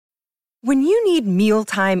When you need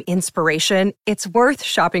mealtime inspiration, it's worth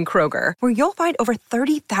shopping Kroger, where you'll find over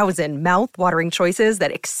 30,000 mouth-watering choices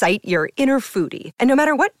that excite your inner foodie. And no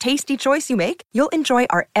matter what tasty choice you make, you'll enjoy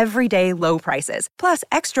our everyday low prices, plus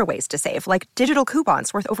extra ways to save, like digital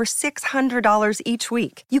coupons worth over $600 each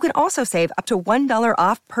week. You can also save up to $1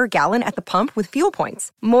 off per gallon at the pump with fuel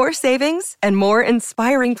points. More savings and more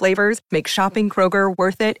inspiring flavors make shopping Kroger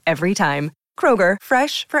worth it every time. Kroger,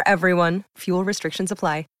 fresh for everyone. Fuel restrictions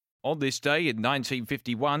apply. On this day in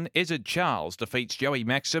 1951, Ezzard Charles defeats Joey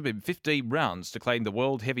Maxim in 15 rounds to claim the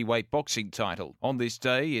World Heavyweight Boxing title. On this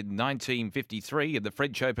day in 1953, in the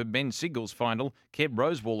French Open men's singles final, Kem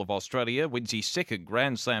Rosewall of Australia wins his second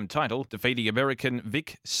Grand Slam title, defeating American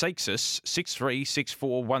Vic Seixas 6-3,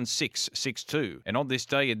 6-4, 1-6, 6-2. And on this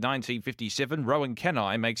day in 1957, Rowan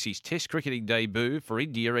Kanai makes his Test cricketing debut for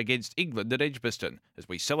India against England at Edgbaston. As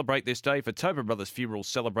we celebrate this day for Tobin Brothers Funerals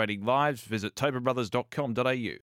Celebrating Lives, visit tobinbrothers.com.au.